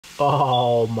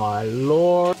Oh my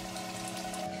lord.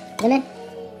 Lemon.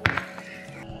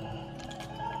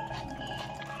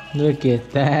 Look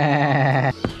at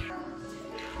that.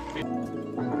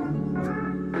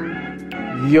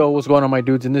 Yo, what's going on, my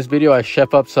dudes? In this video I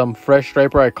chef up some fresh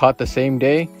striper I caught the same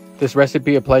day. This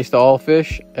recipe applies to all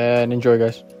fish, and enjoy,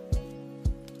 guys.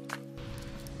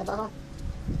 The butthole.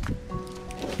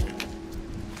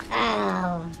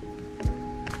 Ow.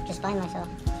 Just find myself.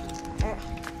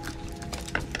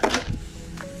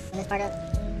 This part up.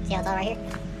 See how it's all right here?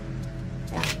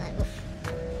 Oof.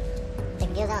 Take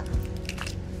the gills out.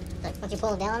 Like, once you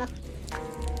pull them down on them.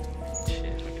 Shit, I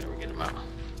can never get them out.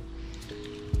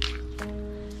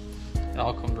 It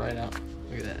all comes right out.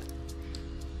 Look at that.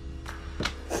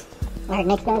 Alright,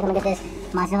 next guys, I'm gonna get this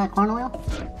mozzarella corn oil.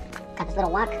 Got this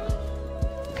little wok.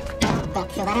 Gonna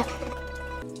fill that up.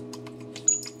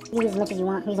 You use as much as you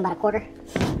want. Use about a quarter.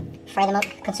 Fry them up.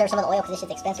 Conserve some of the oil because this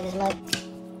shit's expensive as mud.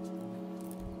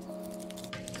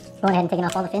 Going ahead and taking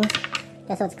off all the fins.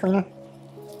 Just so it's cleaner.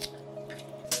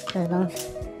 Those bones.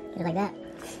 Get it like that.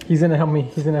 He's gonna help me.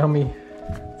 He's gonna help me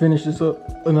finish this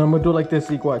up. And then I'm gonna do it like this,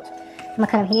 Zeke, watch. I'm gonna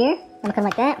cut them here. I'm gonna cut them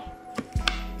like that.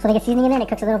 So they get seasoning in there and it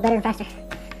cooks a little better and faster.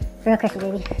 Real crispy,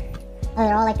 baby. Oh,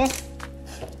 they're all like this.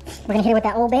 We're gonna hit it with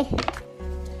that Old Bay.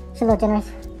 Just a little generous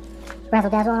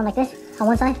razzle dazzle on them like this. On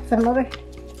one side, flip them over.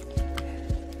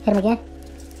 Hit them again.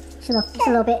 Just a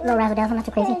little bit, little razzle dazzle, not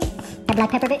too crazy. That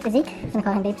black pepper bit, the Zeke. I'm gonna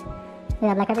call him babe. Look at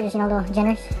that black pepper, just, you know, a little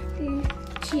generous.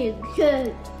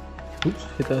 Oops,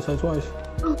 hit that side twice.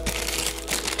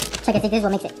 Check it, Zeke, this is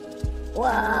what makes it.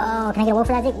 Whoa, can I get a whoa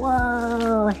for that, Zeke?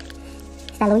 Whoa.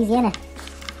 It's that Louisiana.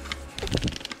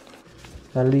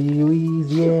 That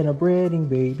Louisiana breading,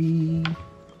 baby.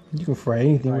 You can fry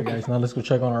anything. Alright, guys, now let's go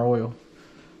check on our oil.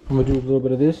 I'm gonna do a little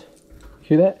bit of this.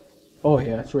 Hear that? Oh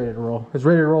yeah, it's ready to roll. It's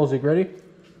ready to roll, Zeke. Ready?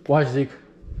 Watch, Zeke.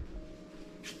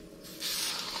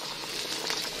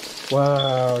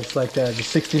 Wow, just like that.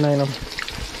 Just 69 of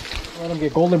them. Let them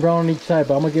get golden brown on each side,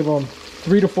 but I'm gonna give them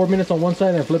 3 to 4 minutes on one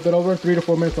side and flip it over. 3 to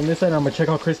 4 minutes on this side, and I'm gonna check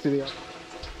how crispy they are.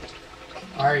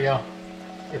 Alright, y'all.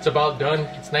 It's about done.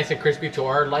 It's nice and crispy to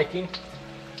our liking.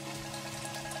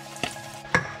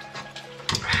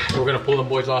 We're gonna pull them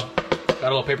boys off. Got a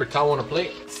little paper towel on a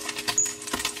plate.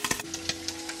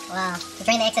 Wow, to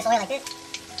drain the excess oil like this.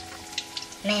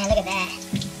 Man, look at that.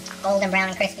 Golden brown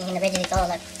and crispy in the ridges. It's all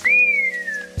look.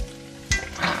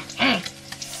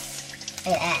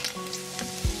 Look at that.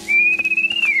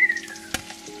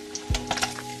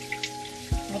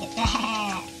 Look at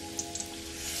that.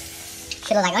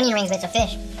 Should look like onion rings bits of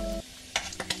fish.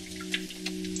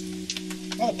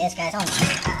 Look at this, guys. Oh my god.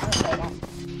 Let me show you guys.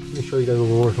 Let me show you guys what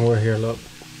we're working with here, look.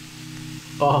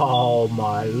 Oh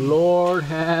my lord,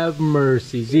 have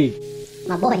mercy. Zeke.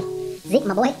 My boy. Zeke,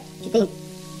 my boy. What you think?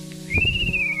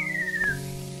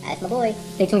 That's my boy.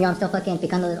 Stay tuned, y'all. I'm still fucking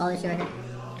picando all this shit right here.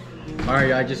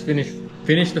 Alright, I just finished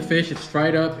the fish. It's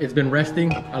fried up. It's been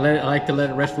resting. I like to let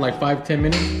it rest for like 5-10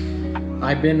 minutes.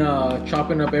 I've been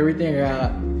chopping up everything.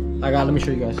 I got, let me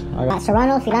show you guys. I got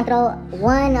serrano, cilantro,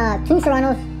 2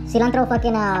 serranos, cilantro,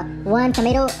 fucking 1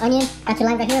 tomato, onion, got your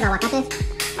lime right here, aguacates,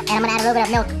 and I'm gonna add a little bit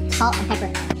of milk, salt, and pepper.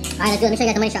 Alright, let's do it. Let me show you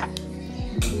guys the money shot.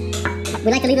 We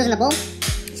like to leave those in the bowl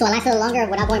so it lasts a little longer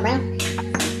without going brown.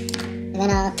 And then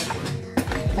a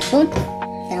spoon,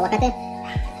 then aguacate,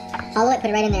 hollow it, put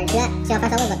it right in there. See that? See how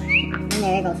fast that was? Look. And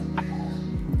there it goes.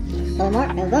 A little more.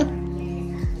 There we go.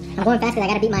 I'm going fast because I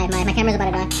gotta beat my camera's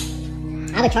about to die.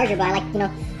 I have a charger, but I like, you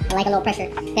know, I like a little pressure.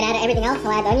 Then add everything else.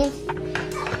 I'll add the onions.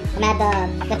 I'm add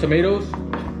the tomatoes.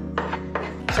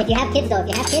 If you have kids though,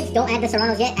 don't add the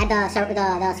serranos yet. Add the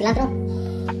cilantro.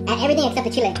 Add everything except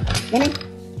the chile. Lemon.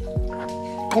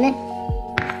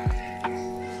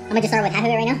 I'm gonna just start with half of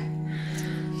it right now.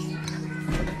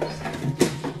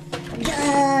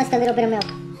 Just a little bit of milk.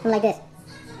 Something like this.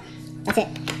 That's it.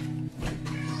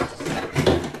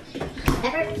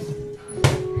 Pepper.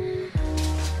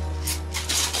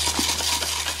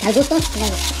 Al gusto.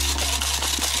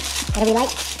 Gotta be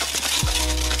light.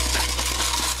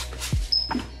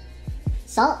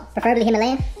 Salt, preferably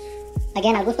Himalayan.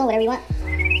 Again, al gusto, whatever you want.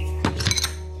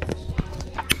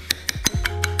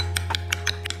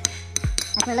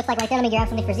 That's what it looks like right there. Let me grab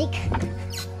something for Zeke.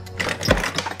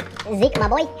 Zeke, my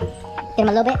boy. Get him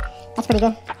a little bit. That's pretty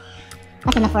good.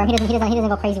 That's enough for him. He doesn't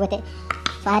go crazy with it.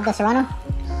 So I add the serrano.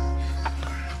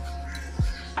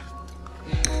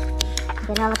 Get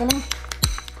it all up in there.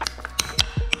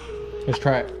 Let's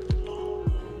try it.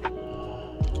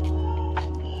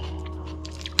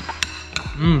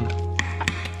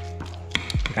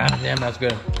 God damn, that's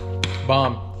good.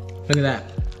 Bomb. Look at that.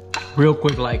 Real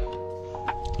quick, like,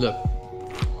 look.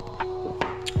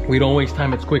 We don't waste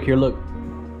time, it's quick here, look.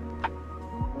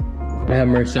 Have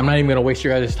mercy. I'm not even gonna waste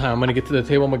your guys' time. I'm gonna get to the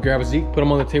table. I'm gonna grab a Zeke, put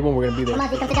him on the table, and we're gonna be there. Come on,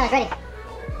 Zeke, come sit down. It's ready.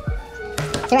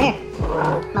 Sit right here.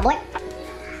 My boy.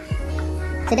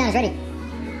 Sit down. It's ready.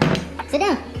 Sit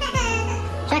down.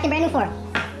 Track and brand new for.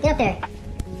 Get up there.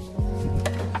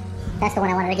 That's the one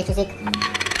I wanted to get you, Zeke.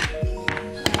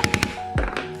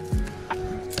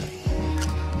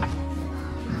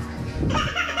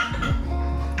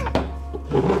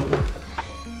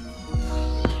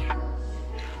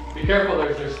 Be careful,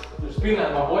 there's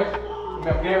peanut, my boy. I'm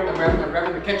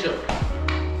grabbing the ketchup.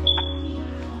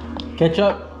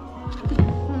 Ketchup.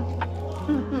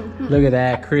 Look at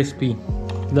that, crispy.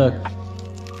 Look.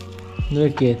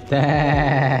 Look at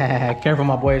that. Careful,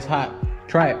 my boy, it's hot.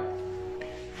 Try it.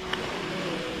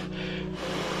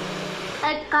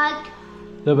 I got. A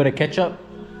little bit of ketchup.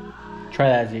 Try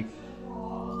that, Zeke.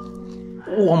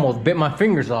 Oh, almost bit my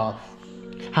fingers off.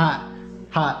 Hot,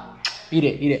 hot. Eat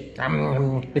it, eat it.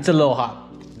 It's a little hot.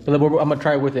 But I'm gonna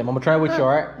try it with him. I'm gonna try it with you,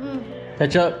 alright?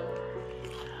 Ketchup.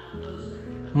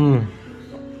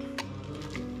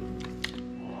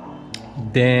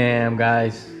 Damn,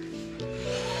 guys.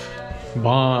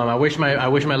 Bomb. I wish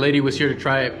my lady was here to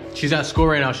try it. She's at school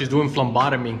right now. She's doing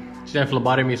phlebotomy. She's at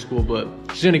phlebotomy school, but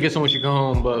she's gonna get some when she come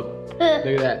home. But look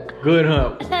at that. Good,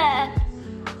 huh?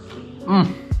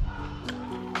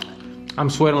 I'm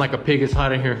sweating like a pig. It's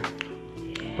hot in here.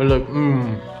 But look,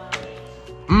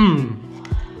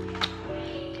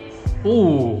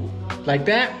 Ooh, like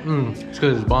that? It's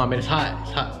because it's bomb, and it's hot.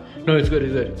 It's hot. No, it's good.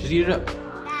 It's good. Just eat it up.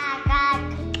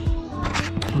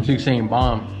 She's saying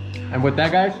bomb. And with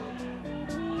that, guys,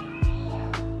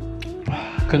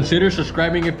 consider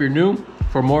subscribing if you're new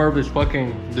for more of this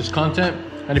content.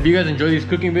 And if you guys enjoy these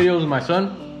cooking videos with my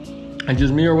son and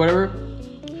just me or whatever,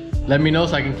 let me know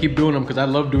so I can keep doing them because I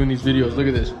love doing these videos. Look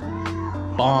at this.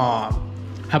 Bomb.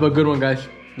 Have a good one, guys.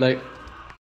 Like.